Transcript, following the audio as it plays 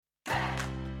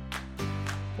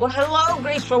Well, hello,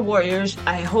 Graceful Warriors.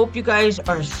 I hope you guys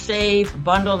are safe,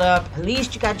 bundled up. At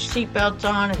least you got your seatbelts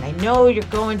on, and I know you're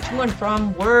going to and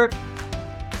from work.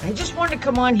 I just wanted to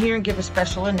come on here and give a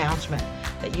special announcement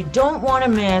that you don't want to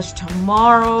miss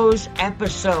tomorrow's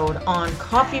episode on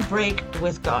Coffee Break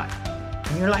with God.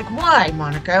 And you're like, why,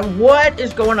 Monica? What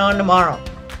is going on tomorrow?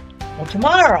 Well,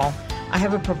 tomorrow I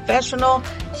have a professional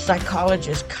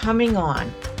psychologist coming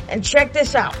on. And check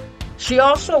this out. She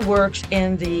also works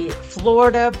in the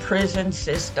Florida prison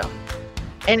system.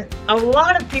 And a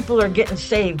lot of people are getting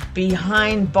saved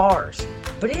behind bars.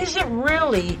 But is it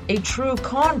really a true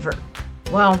convert?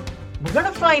 Well, we're going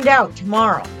to find out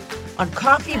tomorrow on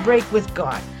Coffee Break with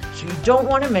God. So you don't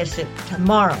want to miss it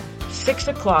tomorrow, 6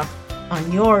 o'clock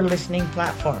on your listening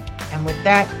platform. And with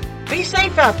that, be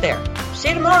safe out there. See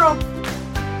you tomorrow.